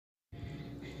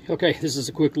Okay, this is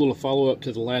a quick little follow-up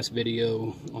to the last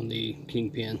video on the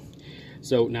Kingpin.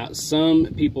 So now some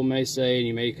people may say, and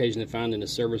you may occasionally find in the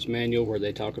service manual where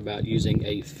they talk about using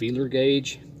a feeler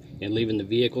gauge and leaving the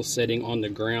vehicle setting on the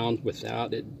ground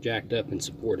without it jacked up and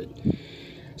supported.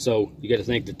 So you got to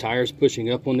think the tires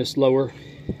pushing up on this lower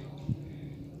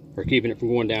are keeping it from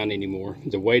going down anymore.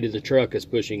 The weight of the truck is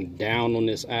pushing down on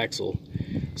this axle,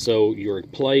 so your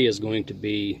play is going to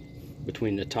be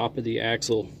between the top of the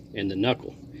axle and the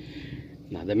knuckle.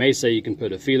 Now they may say you can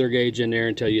put a feeler gauge in there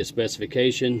and tell you a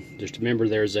specification. Just remember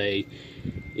there's a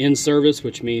in service,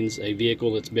 which means a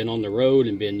vehicle that's been on the road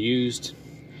and been used,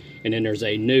 and then there's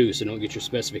a new, so don't get your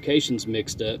specifications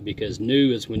mixed up, because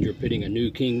new is when you're putting a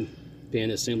new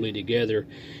Kingpin assembly together.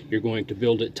 You're going to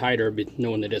build it tighter, but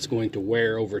knowing that it's going to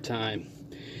wear over time.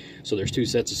 So there's two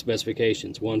sets of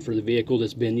specifications, one for the vehicle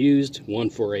that's been used, one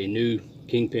for a new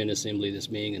Kingpin assembly that's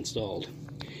being installed.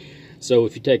 So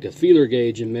if you take a feeler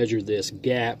gauge and measure this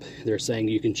gap, they're saying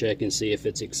you can check and see if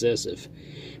it's excessive.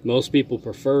 Most people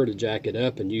prefer to jack it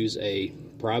up and use a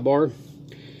pry bar. And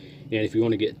if you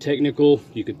want to get technical,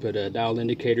 you could put a dial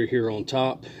indicator here on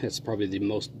top. That's probably the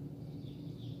most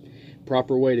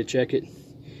proper way to check it.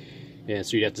 And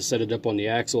so you have to set it up on the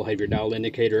axle, have your dial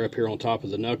indicator up here on top of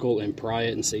the knuckle, and pry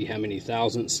it and see how many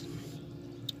thousandths.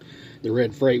 The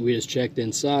red freight we just checked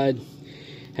inside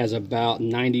has about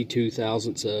 92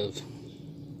 thousandths of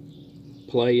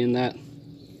play in that.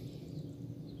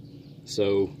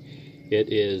 So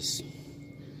it is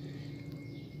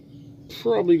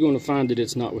probably going to find that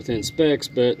it's not within specs,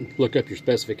 but look up your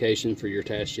specification for your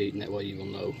task sheet and that way you will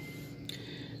know.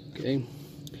 Okay.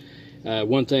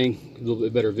 One thing, a little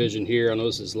bit better vision here. I know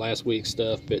this is last week's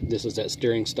stuff, but this is that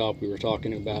steering stop we were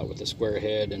talking about with the square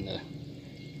head and the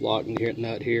lock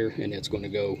nut here, and it's going to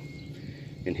go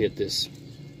and hit this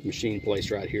machine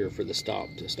place right here for the stop,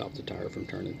 to stop the tire from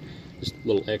turning. Just a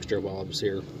little extra while I was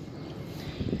here.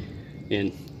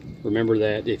 And remember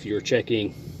that if you're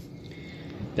checking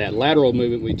that lateral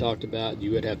movement we talked about,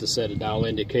 you would have to set a dial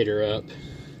indicator up,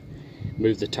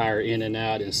 move the tire in and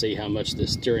out, and see how much the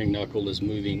steering knuckle is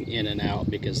moving in and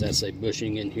out, because that's a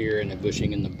bushing in here and a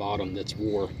bushing in the bottom that's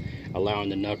wore, allowing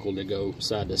the knuckle to go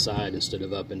side to side instead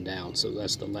of up and down. So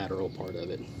that's the lateral part of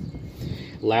it.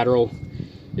 Lateral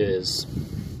is,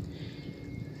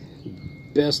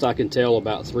 best I can tell,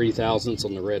 about 3 thousandths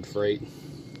on the red freight.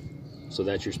 So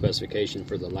that's your specification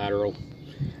for the lateral.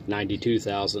 92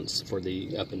 thousandths for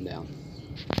the up and down.